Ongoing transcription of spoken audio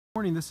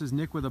Morning, this is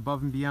Nick with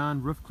Above and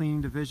Beyond Roof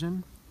Cleaning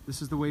Division.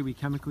 This is the way we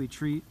chemically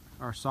treat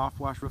our soft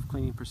wash roof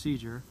cleaning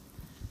procedure.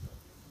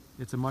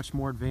 It's a much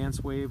more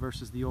advanced way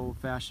versus the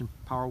old-fashioned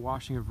power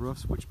washing of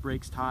roofs, which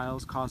breaks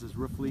tiles, causes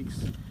roof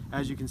leaks.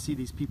 As you can see,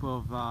 these people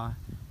have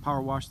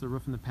power washed the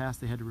roof in the past.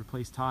 They had to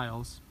replace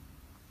tiles.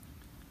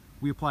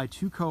 We apply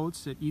 2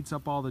 coats. It eats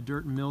up all the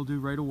dirt and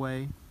mildew right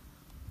away.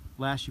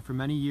 Lasts you for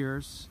many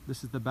years.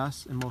 This is the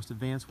best and most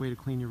advanced way to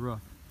clean your roof.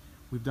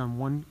 We've done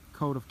 1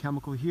 coat of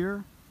chemical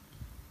here.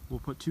 We'll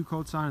put 2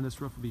 coats on and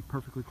this roof will be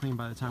perfectly clean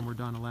by the time we're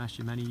done. It'll last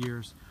you many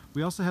years.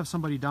 We also have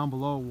somebody down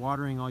below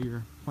watering all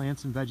your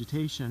plants and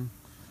vegetation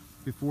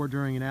before,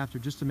 during, and after,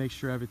 just to make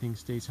sure everything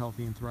stays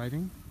healthy and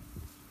thriving.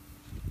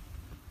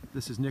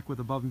 This is Nick with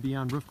Above and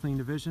Beyond Roof Cleaning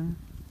Division.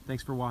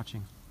 Thanks for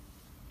watching.